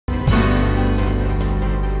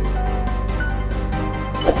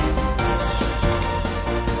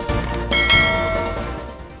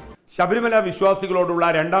ശബരിമല വിശ്വാസികളോടുള്ള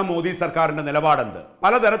രണ്ടാം മോദി സർക്കാരിന്റെ നിലപാടെന്ത്?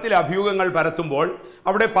 പലതരത്തിലെ അഭ്യൂഹങ്ങൾ പരത്തുമ്പോൾ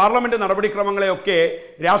അവിടെ പാർലമെന്റ് നടപടിക്രമങ്ങളെയൊക്കെ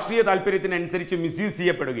രാഷ്ട്രീയ താൽപര്യത്തിനനുസരിച്ച് മിസ്യൂസ്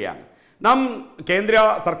ചെയ്യപ്പെടുകയാണ്. നാം കേന്ദ്ര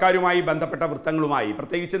സർക്കാരുമായി ബന്ധപ്പെട്ട വൃത്തങ്ങളുമായി,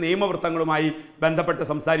 പ്രത്യേകിച്ച് നിയമവൃത്തങ്ങളുമായി ബന്ധപ്പെട്ട്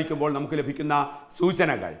സംസാരിക്കുമ്പോൾ നമുക്ക് ലഭിക്കുന്ന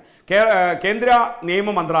സൂചനകൾ കേന്ദ്ര നിയമ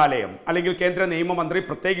മന്ത്രാലയം അല്ലെങ്കിൽ കേന്ദ്ര നിയമമന്ത്രി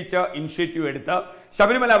പ്രത്യേകിച്ച് ഇനിഷ്യേറ്റീവ് എടുത്ത്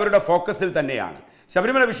ശബരിമല അവരുടെ ഫോക്കസിൽ തന്നെയാണ്.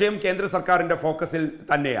 ശബരിമല വിഷയം കേന്ദ്ര സർക്കാരിൻ്റെ ഫോക്കസിൽ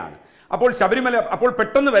തന്നെയാണ്. അപ്പോൾ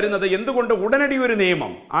പെട്ടെന്ന് വരുന്നത് എന്തുകൊണ്ട് ഉടനടി ഒരു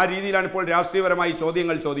നിയമം? ആ രീതിയിലാണ് ഇപ്പോൾ രാഷ്ട്രീയപരമായി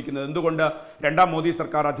ചോദ്യങ്ങൾ ചോദിക്കുന്നത്. എന്തുകൊണ്ട് രണ്ടാം മോദി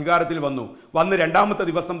സർക്കാർ അധികാരത്തിൽ വന്ന് രണ്ടാമത്തെ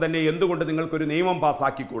ദിവസം തന്നെ എന്തുകൊണ്ട് നിങ്ങൾക്കൊരു നിയമം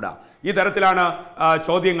പാസ്സാക്കിക്കൂടാ? ഈ തരത്തിലാണ്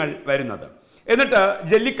ചോദ്യങ്ങൾ വരുന്നത്. എന്നിട്ട്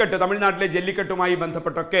ജല്ലിക്കെട്ട്, തമിഴ്നാട്ടിലെ ജല്ലിക്കെട്ടുമായി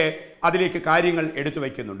ബന്ധപ്പെട്ടൊക്കെ അതിലേക്ക് കാര്യങ്ങൾ എടുത്തു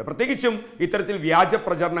വയ്ക്കുന്നുണ്ട്. പ്രത്യേകിച്ചും ഇത്തരത്തിൽ വ്യാജ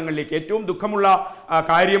പ്രചരണങ്ങളിലേക്ക് ഏറ്റവും ദുഃഖമുള്ള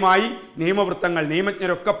കാര്യമായി നിയമവൃത്തങ്ങൾ,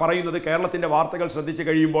 നിയമജ്ഞരൊക്കെ പറയുന്നത് കേരളത്തിൻ്റെ വാർത്തകൾ ശ്രദ്ധിച്ചു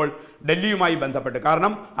കഴിയുമ്പോൾ ഡൽഹിയുമായി ബന്ധപ്പെട്ട്,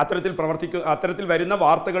 കാരണം അത്തരത്തിൽ വരുന്ന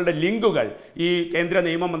വാർത്തകളുടെ ലിങ്കുകൾ ഈ കേന്ദ്ര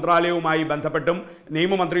നിയമ മന്ത്രാലയവുമായി ബന്ധപ്പെട്ടും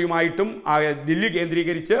നിയമമന്ത്രിയുമായിട്ടും ദില്ലി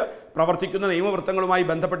കേന്ദ്രീകരിച്ച് പ്രവർത്തിക്കുന്ന നിയമവൃത്തങ്ങളുമായി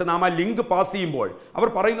ബന്ധപ്പെട്ട് നാം ആ ലിങ്ക് പാസ് ചെയ്യുമ്പോൾ അവർ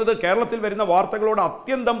പറയുന്നത് കേരളത്തിൽ വരുന്ന വാർത്തകളോട്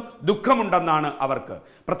അത്യന്തം ദുഃഖമുണ്ടെന്നാണ് അവർക്ക്.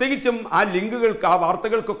 പ്രത്യേകിച്ചും ആ ലിങ്കുകൾക്ക്, ആ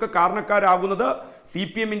വാർത്തകൾക്കൊക്കെ കാരണക്കാരാകുന്നത്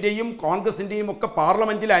CPM-ൻ്റെയും കോൺഗ്രസിൻ്റെയും ഒക്കെ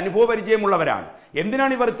പാർലമെന്റിൽ അനുഭവപരിചയമുള്ളവരാണ്.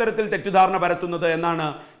 എന്തിനാണ് ഇവർ ഇത്തരത്തിൽ തെറ്റിദ്ധാരണ പരത്തുന്നത് എന്നാണ്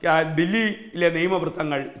ദില്ലിയിലെ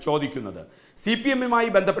നിയമവൃത്തങ്ങൾ ചോദിക്കുന്നത്. CPM-മായി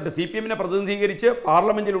ബന്ധപ്പെട്ട് CPM-നെ പ്രതിനിധീകരിച്ച്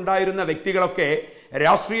പാർലമെന്റിൽ ഉണ്ടായിരുന്ന വ്യക്തികളൊക്കെ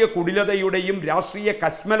രാഷ്ട്രീയ കുടിലതയുടെയും രാഷ്ട്രീയ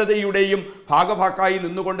കശ്മലതയുടെയും ഭാഗഭാക്കായി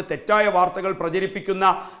നിന്നുകൊണ്ട് തെറ്റായ വാർത്തകൾ പ്രചരിപ്പിക്കുന്ന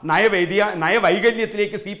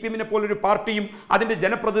നയവൈകല്യത്തിലേക്ക് CPM-നെ പോലൊരു പാർട്ടിയും അതിൻ്റെ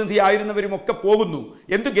ജനപ്രതിനിധിയായിരുന്നവരും ഒക്കെ പോകുന്നു.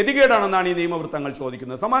 എന്ത് ഗതികേടാണെന്നാണ് ഈ നിയമവൃത്തങ്ങൾ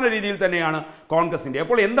ചോദിക്കുന്നത്. സമാന രീതിയിൽ തന്നെയാണ് കോൺഗ്രസിൻ്റെ.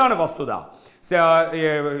 അപ്പോൾ എന്താണ് വസ്തുത?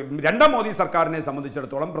 രണ്ടാം മോദി സർക്കാരിനെ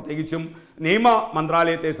സംബന്ധിച്ചിടത്തോളം, പ്രത്യേകിച്ചും നിയമ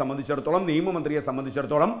മന്ത്രാലയത്തെ സംബന്ധിച്ചിടത്തോളം, നിയമമന്ത്രിയെ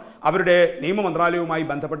സംബന്ധിച്ചിടത്തോളം, അവരുടെ നിയമ മന്ത്രാലയവുമായി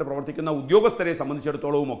ബന്ധപ്പെട്ട് പ്രവർത്തിക്കുന്ന ഉദ്യോഗസ്ഥരെ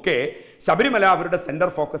സംബന്ധിച്ചിടത്തോളവും ഒക്കെ ശബരിമല അവരുടെ സെൻറ്റർ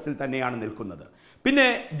ഫോക്കസിൽ തന്നെയാണ് നിൽക്കുന്നത്. പിന്നെ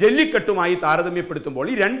ജല്ലിക്കെട്ടുമായി താരതമ്യപ്പെടുത്തുമ്പോൾ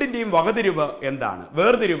ഈ രണ്ടിൻ്റെയും വേർതിരിവ്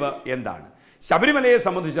എന്താണ്? ശബരിമലയെ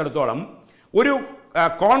സംബന്ധിച്ചിടത്തോളം ഒരു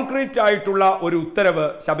കോൺക്രീറ്റ് ആയിട്ടുള്ള ഒരു ഉത്തരവ്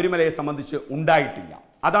ശബരിമലയെ സംബന്ധിച്ച് ഉണ്ടായിട്ടില്ല.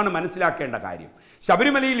 അതാണ് മനസ്സിലാക്കേണ്ട കാര്യം.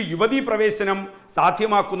 ശബരിമലയിൽ യുവതീ പ്രവേശനം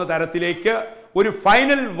സാധ്യമാക്കുന്ന തരത്തിലേക്ക് ഒരു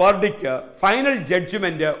ഫൈനൽ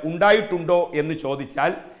ജഡ്ജ്മെന്റ് ഉണ്ടായിട്ടുണ്ടോ എന്ന്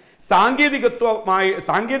ചോദിച്ചാൽ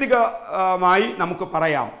സാങ്കേതികമായി നമുക്ക്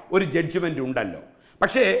പറയാം ഒരു ജഡ്ജ്മെന്റ് ഉണ്ടല്ലോ.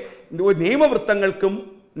 പക്ഷേ നിയമവൃത്തങ്ങൾക്കും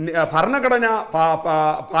ഭരണഘടന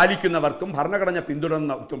പാലിക്കുന്നവർക്കും ഭരണഘടന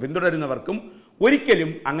പിന്തുടരുന്നവർക്കും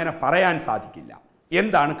ഒരിക്കലും അങ്ങനെ പറയാൻ സാധിക്കില്ല.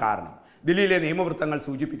 എന്താണ് കാരണം? ദില്ലിയിലെ നിയമവൃത്തങ്ങൾ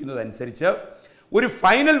സൂചിപ്പിക്കുന്നതനുസരിച്ച് ഒരു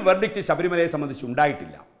ഫൈനൽ വെർഡിക്റ്റ് ശബരിമലയെ സംബന്ധിച്ച്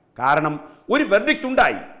ഉണ്ടായിട്ടില്ല. കാരണം ഒരു വെർഡിക്റ്റ്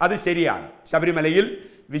ഉണ്ടായി, അത് ശരിയാണ്. ശബരിമലയിൽ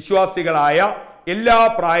വിശ്വാസികളായ എല്ലാ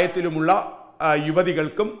പ്രായത്തിലുമുള്ള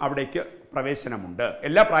യുവതികൾക്കും അവിടേക്ക് പ്രവേശനമുണ്ട്.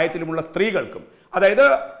 എല്ലാ പ്രായത്തിലുമുള്ള സ്ത്രീകൾക്കും, അതായത്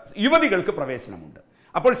യുവതികൾക്ക് പ്രവേശനമുണ്ട്.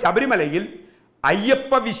 അപ്പോൾ ശബരിമലയിൽ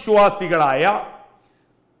അയ്യപ്പ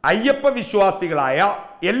വിശ്വാസികളായ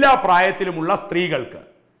എല്ലാ പ്രായത്തിലുമുള്ള സ്ത്രീകൾക്ക്,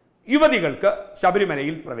 യുവതികൾക്ക്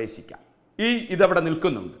ശബരിമലയിൽ പ്രവേശിക്കാം. ഇതവിടെ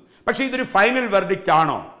നിൽക്കുന്നുണ്ട്. പക്ഷേ ഇതൊരു ഫൈനൽ വെർഡിക്റ്റ്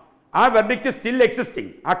ആണോ? ആ വെർഡിക്റ്റ് സ്റ്റിൽ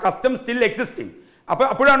എക്സിസ്റ്റിംഗ്, ആ കസ്റ്റം സ്റ്റിൽ എക്സിസ്റ്റിംഗ്.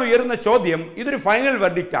 അപ്പോഴാണ് ഉയരുന്ന ചോദ്യം, ഇതൊരു ഫൈനൽ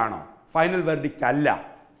വെർഡിക്റ്റ് ആണോ? ഫൈനൽ വെർഡിക്റ്റ് അല്ല.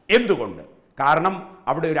 എന്തുകൊണ്ട്? കാരണം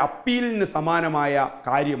അവിടെ ഒരു അപ്പീലിന് സമാനമായ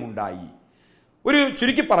കാര്യമുണ്ടായി.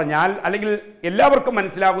 ചുരുക്കി പറഞ്ഞാൽ, അല്ലെങ്കിൽ എല്ലാവർക്കും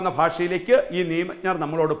മനസ്സിലാകുന്ന ഭാഷയിലേക്ക് ഈ നിയമജ്ഞർ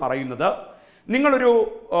നമ്മളോട് പറയുന്നത്, നിങ്ങളൊരു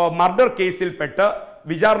മർഡർ കേസിൽപ്പെട്ട്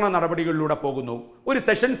വിചാരണ നടപടികളിലൂടെ പോകുന്നു. ഒരു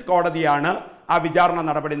സെഷൻസ് കോടതിയാണ് ആ വിചാരണ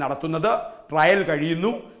നടപടി നടത്തുന്നത്. ട്രയൽ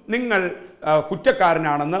കഴിയുന്നു. നിങ്ങൾ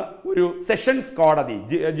കുറ്റക്കാരനാണെന്ന് ഒരു സെഷൻസ് കോടതി,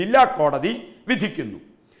 ജില്ലാ കോടതി വിധിക്കുന്നു.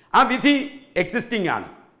 ആ വിധി എക്സിസ്റ്റിംഗ് ആണ്.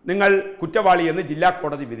 നിങ്ങൾ കുറ്റവാളി എന്ന് ജില്ലാ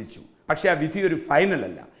കോടതി വിധിച്ചു. പക്ഷേ ആ വിധി ഒരു ഫൈനൽ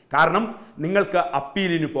അല്ല. കാരണം നിങ്ങൾക്ക്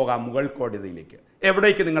അപ്പീലിന് പോകാം മുകൾ കോടതിയിലേക്ക്.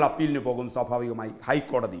 എവിടേക്ക് നിങ്ങൾ അപ്പീലിന് പോകും? സ്വാഭാവികമായി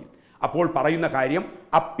ഹൈക്കോടതിയിൽ. അപ്പോൾ പറയുന്ന കാര്യം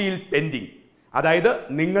അപ്പീൽ പെൻഡിങ്, അതായത്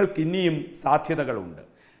നിങ്ങൾക്ക് ഇനിയും സാധ്യതകളുണ്ട്.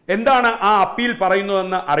 എന്താണ് ആ അപ്പീൽ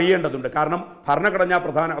പറയുന്നതെന്ന് അറിയേണ്ടതുണ്ട്. കാരണം ഭരണഘടനാ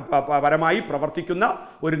പരമായി പ്രവർത്തിക്കുന്ന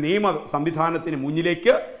ഒരു നിയമ സംവിധാനത്തിന്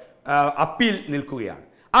മുന്നിലേക്ക് അപ്പീൽ നിൽക്കുകയാണ്.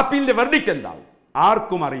 അപ്പീലിൻ്റെ വെർഡിക്റ്റ് എന്താവും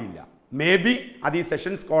ആർക്കും അറിയില്ല. മേ ബി അത് ഈ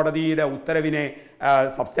സെഷൻസ് കോടതിയുടെ ഉത്തരവിനെ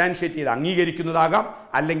സബ്സ്റ്റാൻഷ്യേറ്റ് ചെയ്ത് അംഗീകരിക്കുന്നതാകാം,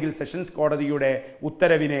 അല്ലെങ്കിൽ സെഷൻസ് കോടതിയുടെ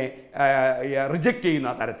ഉത്തരവിനെ റിജക്റ്റ്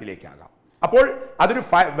ചെയ്യുന്ന തരത്തിലേക്കാകാം. അപ്പോൾ അതൊരു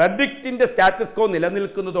വെർഡിക്റ്റിൻ്റെ സ്റ്റാറ്റസ് കോ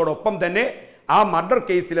നിലനിൽക്കുന്നതോടൊപ്പം തന്നെ ആ മർഡർ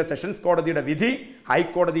കേസിലെ സെഷൻസ് കോടതിയുടെ വിധി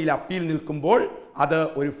ഹൈക്കോടതിയിൽ അപ്പീൽ നിൽക്കുമ്പോൾ അത്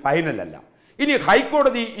ഒരു ഫൈനൽ അല്ല. ഇനി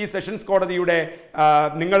ഹൈക്കോടതി ഈ സെഷൻസ് കോടതിയുടെ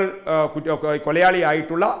നിങ്ങൾ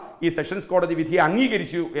കൊലയാളിയായിട്ടുള്ള ഈ സെഷൻസ് കോടതി വിധിയെ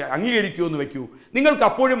അംഗീകരിക്കൂ എന്ന് വെക്കൂ, നിങ്ങൾക്ക്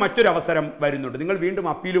അപ്പോഴും മറ്റൊരു അവസരം വരുന്നുണ്ട്. നിങ്ങൾ വീണ്ടും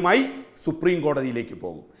അപ്പീലുമായി സുപ്രീം കോടതിയിലേക്ക്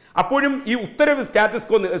പോകും. അപ്പോഴും ഈ ഉത്തരവ്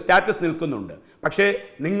സ്റ്റാറ്റസ് നിൽക്കുന്നുണ്ട്. പക്ഷേ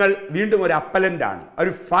നിങ്ങൾ വീണ്ടും ഒരു അപ്പലൻ്റ് ആണ്,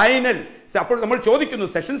 ഒരു ഫൈനൽ. അപ്പോൾ നമ്മൾ ചോദിക്കുന്നു,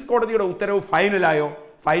 സെഷൻസ് കോടതിയുടെ ഉത്തരവ് ഫൈനലായോ?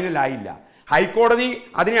 ഫൈനലായില്ല. ഹൈക്കോടതി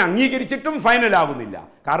അതിനെ അംഗീകരിച്ചിട്ടും ഫൈനലാകുന്നില്ല.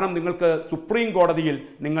 കാരണം നിങ്ങൾക്ക് സുപ്രീം കോടതിയിൽ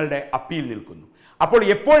നിങ്ങളുടെ അപ്പീൽ നിൽക്കുന്നു. അപ്പോൾ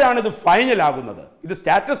എപ്പോഴാണ് ഇത് ഫൈനലാകുന്നത്? ഇത്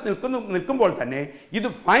സ്റ്റാറ്റസ് നിൽക്കുമ്പോൾ തന്നെ ഇത്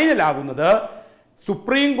ഫൈനലാകുന്നത്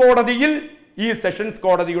സുപ്രീം കോടതിയിൽ ഈ സെഷൻസ്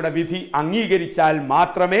കോടതിയുടെ വിധി അംഗീകരിച്ചാൽ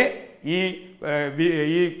മാത്രമേ ഈ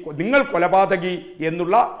നിങ്ങൾ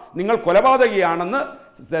കൊലപാതകിയാണെന്ന്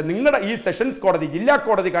നിങ്ങളുടെ ഈ സെഷൻസ് കോടതി, ജില്ലാ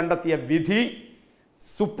കോടതി കണ്ടെത്തിയ വിധി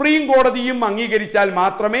സുപ്രീം കോടതിയും അംഗീകരിച്ചാൽ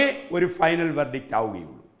മാത്രമേ ഒരു ഫൈനൽ വെർഡിക്റ്റ്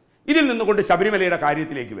ആവുകയുള്ളൂ. ഇതിൽ നിന്നുകൊണ്ട് ശബരിമലയുടെ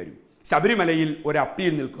കാര്യത്തിലേക്ക് വരും. ശബരിമലയിൽ ഒരു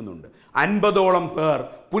അപ്പീൽ നിൽക്കുന്നുണ്ട്. 50ഓളം പേർ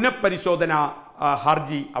പുനഃപരിശോധന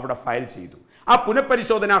ഹർജി അവിടെ ഫയൽ ചെയ്തു. ആ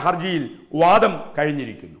പുനഃപരിശോധന ഹർജിയിൽ വാദം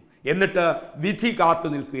കഴിഞ്ഞിരിക്കുന്നു. എന്നിട്ട് വിധി കാത്തു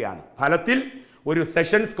നിൽക്കുകയാണ്. ഫലത്തിൽ ഒരു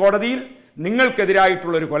സെഷൻസ് കോടതിയിൽ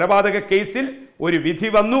നിങ്ങൾക്കെതിരായിട്ടുള്ള ഒരു കൊലപാതക കേസിൽ ഒരു വിധി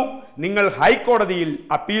വന്നു. നിങ്ങൾ ഹൈക്കോടതിയിൽ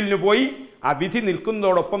അപ്പീലിന് പോയി. ആ വിധി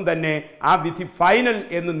നിൽക്കുന്നതോടൊപ്പം തന്നെ ആ വിധി ഫൈനൽ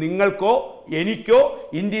എന്ന് നിങ്ങൾക്കോ എനിക്കോ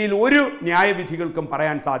ഇന്ത്യയിൽ ഒരു ന്യായവിധികൾക്കും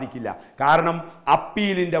പറയാൻ സാധിക്കില്ല. കാരണം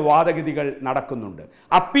അപ്പീലിൻ്റെ വാദഗതികൾ നടക്കുന്നുണ്ട്.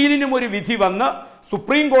 അപ്പീലിനും ഒരു വിധി വന്ന്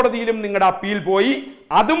സുപ്രീം കോടതിയിലും നിങ്ങളുടെ അപ്പീൽ പോയി.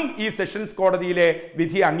 അതും ഈ സെഷൻസ് കോടതിയിലെ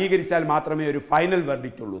വിധി അംഗീകരിച്ചാൽ മാത്രമേ ഒരു ഫൈനൽ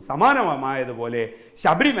വെർഡിക്റ്റ് ഉള്ളൂ. സമാനമായതുപോലെ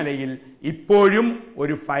ശബരിമലയിൽ ഇപ്പോഴും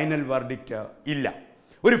ഒരു ഫൈനൽ വെർഡിക്റ്റ് ഇല്ല.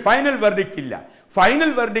 ഒരു ഫൈനൽ വെർഡിക്റ്റ് ഇല്ല. ഫൈനൽ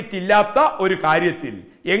വെർഡിക്റ്റ് ഇല്ലാത്ത ഒരു കാര്യത്തിൽ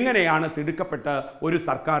എങ്ങനെയാണ് തിടുക്കപ്പെട്ട് ഒരു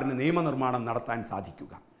സർക്കാരിന് നിയമനിർമ്മാണം നടത്താൻ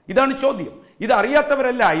സാധിക്കുക? ഇതാണ് ചോദ്യം.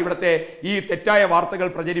 ഇതറിയാത്തവരല്ല ഇവിടുത്തെ ഈ തെറ്റായ വാർത്തകൾ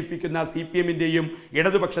പ്രചരിപ്പിക്കുന്ന CPM-ൻ്റെയും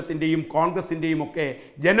ഇടതുപക്ഷത്തിൻ്റെയും കോൺഗ്രസിൻ്റെയും ഒക്കെ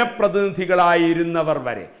ജനപ്രതിനിധികളായിരുന്നവർ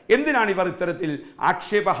വരെ. എന്തിനാണ് ഇവർ ഇത്തരത്തിൽ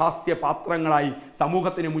ആക്ഷേപഹാസ്യ പാത്രങ്ങളായി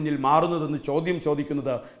സമൂഹത്തിന് മുന്നിൽ മാറുന്നതെന്ന് ചോദ്യം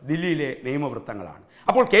ചോദിക്കുന്നത് ദില്ലിയിലെ നിയമവൃത്തങ്ങളാണ്.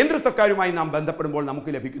 അപ്പോൾ കേന്ദ്ര സർക്കാരുമായി നാം ബന്ധപ്പെടുമ്പോൾ നമുക്ക്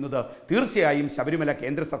ലഭിക്കുന്നത് തീർച്ചയായും ശബരിമല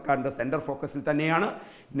കേന്ദ്ര സർക്കാരിൻ്റെ സെൻട്രൽ ഫോക്കസിൽ തന്നെയാണ്.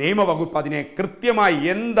 നിയമവകുപ്പ് അതിനെ കൃത്യമായി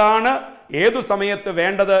എന്താണ് ഏതു സമയത്ത്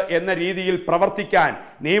വേണ്ടത് എന്ന രീതിയിൽ പ്രവർത്തിക്കാൻ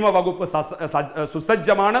നിയമവകുപ്പ്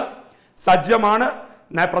സജ്ജമാണ്.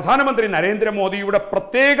 പ്രധാനമന്ത്രി നരേന്ദ്രമോദിയുടെ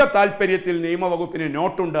പ്രത്യേക താല്പര്യത്തിൽ നിയമവകുപ്പിന്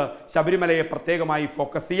നോട്ടുണ്ട് ശബരിമലയെ പ്രത്യേകമായി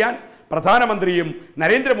ഫോക്കസ് ചെയ്യാൻ. പ്രധാനമന്ത്രിയും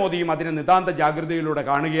നരേന്ദ്രമോദിയും അതിനെ നിതാന്ത ജാഗ്രതയിലൂടെ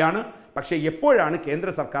കാണുകയാണ്. പക്ഷേ എപ്പോഴാണ് കേന്ദ്ര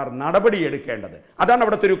സർക്കാർ നടപടിയെടുക്കേണ്ടത്? അതാണ്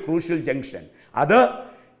അവിടുത്തെ ഒരു ക്രൂഷ്യൽ ജംഗ്ഷൻ. അത്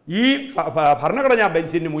ഈ ഭരണഘടനാ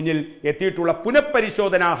ബെഞ്ചിന് മുന്നിൽ എത്തിയിട്ടുള്ള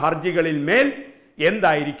പുനഃപരിശോധനാ ഹർജികളിൽ മേൽ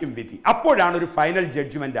എന്തായിരിക്കും വിധി? അപ്പോഴാണ് ഒരു ഫൈനൽ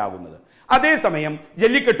ജഡ്ജ്മെന്റ് ആകുന്നത്. അതേസമയം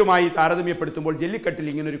ജല്ലിക്കെട്ടുമായി താരതമ്യപ്പെടുത്തുമ്പോൾ ജല്ലിക്കെട്ടിൽ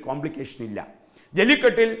ഇങ്ങനൊരു കോംപ്ലിക്കേഷൻ ഇല്ല.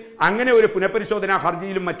 ജല്ലിക്കെട്ടിൽ അങ്ങനെ ഒരു പുനഃപരിശോധനാ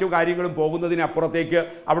ഹർജിയിലും മറ്റു കാര്യങ്ങളും പോകുന്നതിനപ്പുറത്തേക്ക്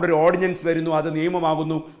അവിടെ ഒരു ഓർഡിനൻസ് വരുന്നു, അത്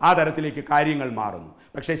നിയമമാകുന്നു, ആ തരത്തിലേക്ക് കാര്യങ്ങൾ മാറുന്നു.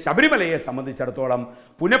 പക്ഷേ ശബരിമലയെ സംബന്ധിച്ചിടത്തോളം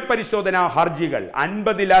പുനഃപരിശോധനാ ഹർജികൾ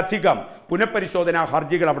 50-ലധികം പുനഃപരിശോധനാ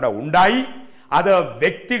ഹർജികൾ അവിടെ ഉണ്ടായി. അത്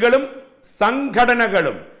വ്യക്തികളും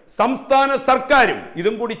സംഘടനകളും സംസ്ഥാന സർക്കാരും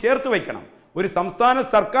ഇതും കൂടി ചേർത്ത് വയ്ക്കണം. ഒരു സംസ്ഥാന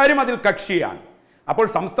സർക്കാരും അതിൽ കക്ഷിയാണ്. അപ്പോൾ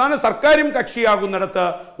സംസ്ഥാന സർക്കാരും കക്ഷിയാകുന്നിടത്ത്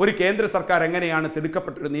ഒരു കേന്ദ്ര സർക്കാർ എങ്ങനെയാണ്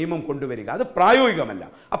തിടുക്കപ്പെട്ടൊരു നിയമം കൊണ്ടുവരിക? അത് പ്രായോഗികമല്ല.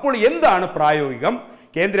 അപ്പോൾ എന്താണ് പ്രായോഗികം?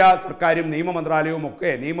 കേന്ദ്ര സർക്കാരും നിയമമന്ത്രാലയവും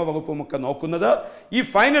ഒക്കെ നിയമവകുപ്പും ഒക്കെ നോക്കുന്നത് ഈ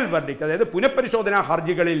ഫൈനൽ വെർഡിക്റ്റ്, അതായത് പുനഃപരിശോധനാ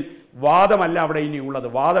ഹർജികളിൽ വാദമല്ല അവിടെ ഇനിയുള്ളത്.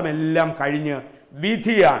 വാദമെല്ലാം കഴിഞ്ഞ്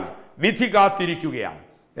വിധിയാണ്. വിധി കാത്തിരിക്കുകയാണ്.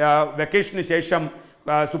 വെക്കേഷന് ശേഷം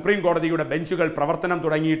സുപ്രീം കോടതിയുടെ ബെഞ്ചുകൾ പ്രവർത്തനം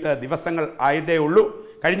തുടങ്ങിയിട്ട് ദിവസങ്ങൾ ആയിട്ടേ ഉള്ളൂ.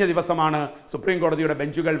 കഴിഞ്ഞ ദിവസമാണ് സുപ്രീം കോടതിയുടെ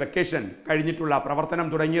ബെഞ്ചുകൾ വെക്കേഷൻ കഴിഞ്ഞിട്ടുള്ള പ്രവർത്തനം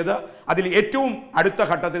തുടങ്ങിയത്. അതിൽ ഏറ്റവും അടുത്ത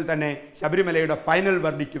ഘട്ടത്തിൽ തന്നെ ശബരിമലയുടെ ഫൈനൽ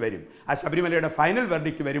വെർഡിക്റ്റ് വരും. ആ ശബരിമലയുടെ ഫൈനൽ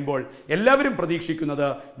വെർഡിക്റ്റ് വരുമ്പോൾ എല്ലാവരും പ്രതീക്ഷിക്കുന്നത്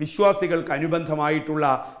വിശ്വാസികൾക്ക് അനുബന്ധമായിട്ടുള്ള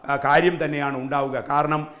കാര്യം തന്നെയാണ് ഉണ്ടാവുക.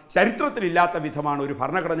 കാരണം ചരിത്രത്തിലില്ലാത്ത വിധമാണ് ഒരു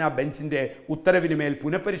ഭരണഘടനാ ബെഞ്ചിൻ്റെ ഉത്തരവിന് മേൽ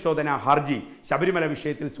പുനഃപരിശോധനാ ഹർജി ശബരിമല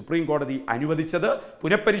വിഷയത്തിൽ സുപ്രീം കോടതി അനുവദിച്ചത്.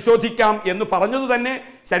 പുനഃപരിശോധിക്കാം എന്ന് പറഞ്ഞതു തന്നെ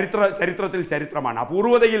ചരിത്രത്തിൽ ചരിത്രമാണ്.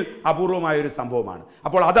 അപൂർവതയിൽ അപൂർവമായ ഒരു സംഭവമാണ്.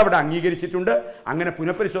 അപ്പോൾ അതവിടെ അംഗീകരിച്ചിട്ടുണ്ട്. അങ്ങനെ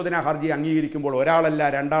പുനഃപരിശോധനാ ഹർജി അംഗീകരിക്കുമ്പോൾ ഒരാളല്ല,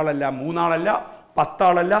 രണ്ടാളല്ല, മൂന്നാളല്ല, 10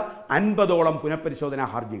 ആളല്ല, 50ഓളം പുനഃപരിശോധനാ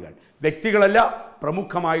ഹർജികൾ. വ്യക്തികളല്ല,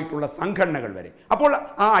 പ്രമുഖമായിട്ടുള്ള സംഘടനകൾ വരെ. അപ്പോൾ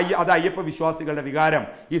അത് അയ്യപ്പ വിശ്വാസികളുടെ വികാരം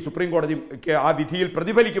ഈ സുപ്രീം കോടതിക്ക് ആ വിധിയിൽ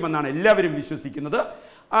പ്രതിഫലിക്കുമെന്നാണ് എല്ലാവരും വിശ്വസിക്കുന്നത്.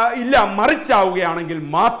 ഇല്ല, മറിച്ചാവുകയാണെങ്കിൽ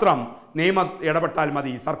മാത്രം നിയമം ഇടപെട്ടാൽ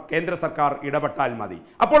മതി, കേന്ദ്ര സർക്കാർ ഇടപെട്ടാൽ മതി.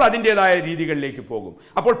 അപ്പോൾ അതിൻ്റെതായ രീതികളിലേക്ക് പോകും.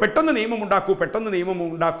 അപ്പോൾ പെട്ടെന്ന്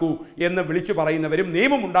നിയമമുണ്ടാക്കൂ എന്ന് വിളിച്ചു പറയുന്നവരും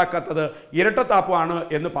നിയമമുണ്ടാക്കാത്തത് ഇരട്ടത്താപ്പാണ്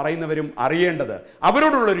എന്ന് പറയുന്നവരും അറിയേണ്ടത്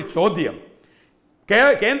അവരോടുള്ളൊരു ചോദ്യം,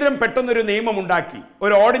 കേന്ദ്രം പെട്ടെന്നൊരു നിയമമുണ്ടാക്കി,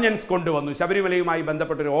 ഒരു ഓർഡിനൻസ് കൊണ്ടുവന്നു, ശബരിമലയുമായി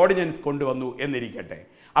ബന്ധപ്പെട്ട ഒരു ഓർഡിനൻസ് കൊണ്ടുവന്നു എന്നിരിക്കട്ടെ.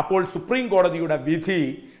 അപ്പോൾ സുപ്രീം കോടതിയുടെ വിധി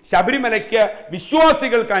ശബരിമലയ്ക്ക്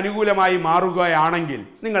വിശ്വാസികൾക്ക് അനുകൂലമായി മാറുകയാണെങ്കിൽ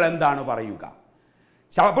നിങ്ങൾ എന്താണ് പറയുക?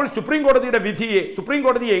 അപ്പോൾ സുപ്രീം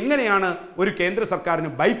കോടതിയെ എങ്ങനെയാണ് ഒരു കേന്ദ്ര സർക്കാരിന്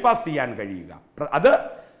ബൈപ്പാസ് ചെയ്യാൻ കഴിയുക? അത്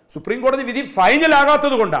സുപ്രീം കോടതി വിധി ഫൈനൽ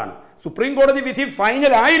ആകാത്തത് കൊണ്ടാണ്. സുപ്രീം കോടതി വിധി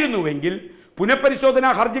ഫൈനൽ ആയിരുന്നുവെങ്കിൽ, പുനഃപരിശോധനാ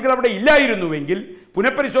ഹർജികൾ അവിടെ ഇല്ലായിരുന്നുവെങ്കിൽ,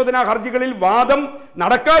 പുനഃപരിശോധനാ ഹർജികളിൽ വാദം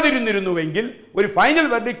നടക്കാതിരുന്നിരുന്നുവെങ്കിൽ, ഒരു ഫൈനൽ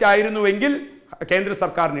വെർഡിക്റ്റ് ആയിരുന്നുവെങ്കിൽ കേന്ദ്ര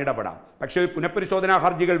സർക്കാരിന് ഇടപെടാം. പക്ഷേ പുനഃപരിശോധനാ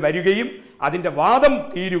ഹർജികൾ വരികയും അതിൻ്റെ വാദം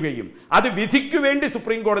തീരുകയും അത് വിധിക്കു വേണ്ടി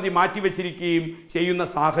സുപ്രീം കോടതി മാറ്റിവെച്ചിരിക്കുകയും ചെയ്യുന്ന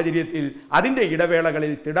സാഹചര്യത്തിൽ അതിൻ്റെ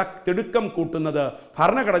ഇടവേളകളിൽ തിടുക്കം കൂട്ടുന്നത്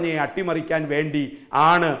ഭരണഘടനയെ അട്ടിമറിക്കാൻ വേണ്ടി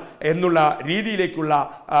ആണ് എന്നുള്ള രീതിയിലേക്കുള്ള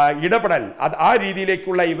ഇടപെടൽ, ആ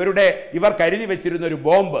രീതിയിലേക്കുള്ള ഇവർ കരുതി വെച്ചിരുന്ന ഒരു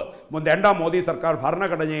ബോംബ് രണ്ടാം മോദി സർക്കാർ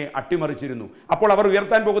ഭരണഘടനയെ അട്ടിമറിച്ചിരുന്നു. അപ്പോൾ അവർ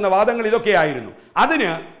ഉയർത്താൻ പോകുന്ന വാദങ്ങൾ ഇതൊക്കെയായിരുന്നു.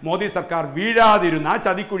 അതിന് മോദി സർക്കാർ വീഴാതിരുന്ന, ആ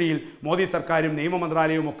ചതിക്കുഴിയിൽ മോദി സർക്കാരും നിയമ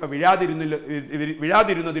മന്ത്രാലയവും ഒക്കെ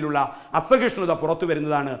വീഴാതിരുന്നതിലുള്ള അസഹിഷ്ണുത പുറത്തു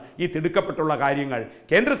വരുന്നതാണ് ഈ തിടുക്കപ്പെട്ടുള്ള കാര്യങ്ങൾ.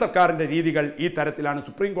 കേന്ദ്ര സർക്കാരിൻ്റെ രീതികൾ ഈ തരത്തിലാണ്,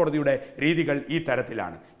 സുപ്രീം കോടതിയുടെ രീതികൾ ഈ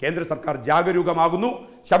തരത്തിലാണ്. കേന്ദ്ര സർക്കാർ ജാഗരൂകമാകുന്നു.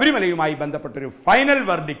 ശബരിമലയുമായി ബന്ധപ്പെട്ടൊരു ഫൈനൽ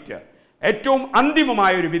വെർഡിക്റ്റ്, ഏറ്റവും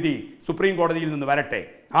അന്തിമമായ ഒരു വിധി സുപ്രീം കോടതിയിൽ നിന്ന് വരട്ടെ.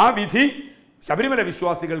 ആ വിധി ശബരിമല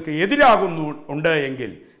വിശ്വാസികൾക്ക് എതിരാകുന്നുണ്ട്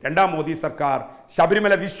എങ്കിൽ രണ്ടാം മോദി സർക്കാർ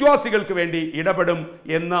ശബരിമല വിശ്വാസികൾക്ക് വേണ്ടി ഇടപെടും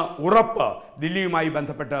എന്ന ഉറപ്പ് ദില്ലിയുമായി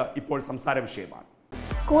ബന്ധപ്പെട്ട് ഇപ്പോൾ സംസാര വിഷയമാണ്.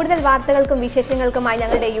 കൂടുതൽ വാർത്തകൾക്കും വിശേഷങ്ങൾക്കുമായി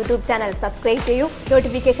ഞങ്ങളുടെ യൂട്യൂബ് ചാനൽ സബ്സ്ക്രൈബ് ചെയ്യൂ.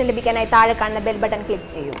 നോട്ടിഫിക്കേഷൻ ലഭിക്കാനായി താഴെ കാണുന്ന ബെൽ ബട്ടൺ ക്ലിക്ക്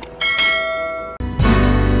ചെയ്യൂ.